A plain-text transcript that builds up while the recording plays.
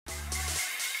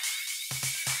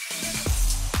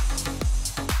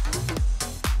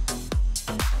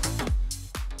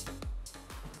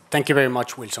Thank you very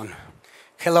much, Wilson.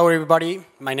 Hello, everybody.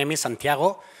 My name is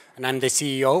Santiago, and I'm the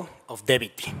CEO of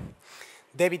Debiti.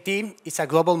 Debiti is a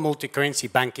global multi-currency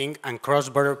banking and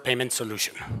cross-border payment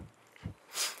solution.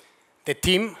 The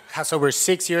team has over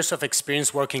 6 years of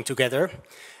experience working together,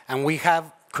 and we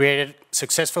have created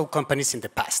successful companies in the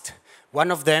past.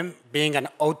 One of them being an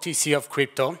OTC of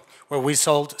crypto, where we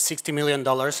sold $60 million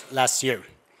last year.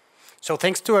 So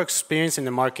thanks to our experience in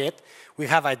the market, we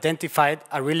have identified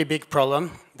a really big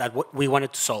problem that we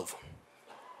wanted to solve.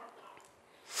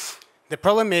 The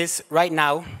problem is, right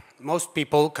now, most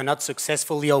people cannot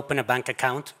successfully open a bank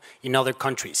account in other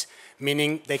countries,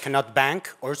 meaning they cannot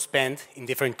bank or spend in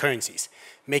different currencies,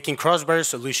 making cross-border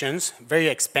solutions very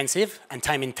expensive and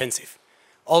time-intensive.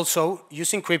 Also,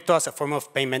 using crypto as a form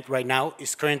of payment right now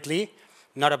is currently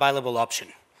not a viable option.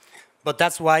 But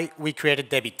that's why we created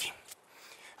Debiti,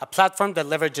 a platform that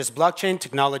leverages blockchain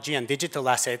technology and digital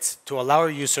assets to allow our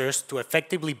users to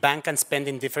effectively bank and spend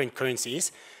in different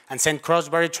currencies and send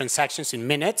cross-border transactions in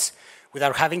minutes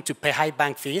without having to pay high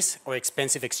bank fees or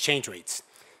expensive exchange rates.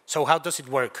 So how does it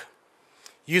work?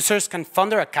 Users can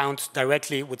fund their accounts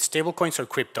directly with stablecoins or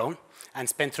crypto and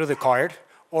spend through the card,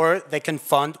 or they can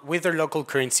fund with their local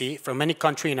currency from any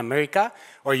country in America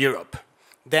or Europe.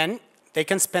 Then they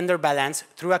can spend their balance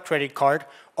through a credit card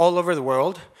all over the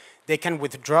world. They can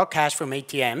withdraw cash from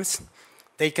ATMs.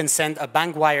 They can send a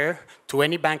bank wire to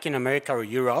any bank in America or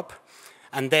Europe.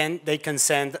 And then they can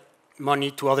send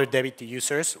money to other Debiti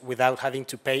users without having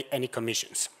to pay any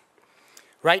commissions.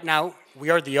 Right now, we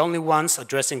are the only ones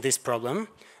addressing this problem,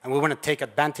 and we want to take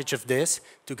advantage of this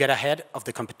to get ahead of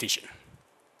the competition.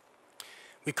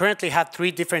 We currently have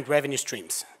 3 different revenue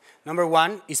streams. Number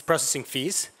 1 is processing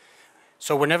fees.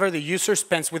 So whenever the user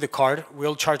spends with the card,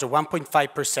 we'll charge a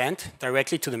 1.5%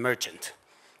 directly to the merchant.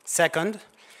 Second,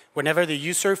 whenever the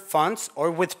user funds or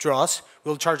withdraws,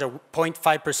 we'll charge a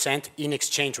 0.5% in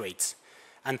exchange rates.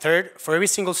 And third, for every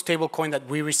single stablecoin that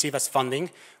we receive as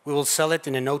funding, we will sell it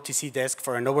in an OTC desk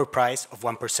for an overprice of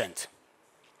 1%.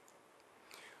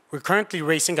 We're currently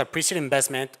raising a pre-seed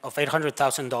investment of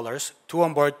 $800,000 to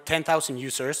onboard 10,000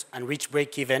 users and reach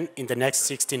break-even in the next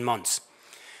 16 months.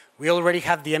 We already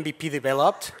have the MVP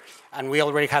developed, and we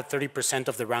already have 30%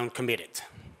 of the round committed.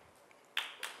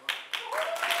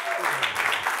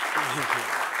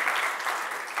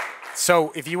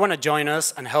 So if you want to join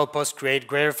us and help us create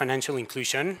greater financial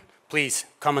inclusion, please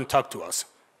come and talk to us.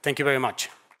 Thank you very much.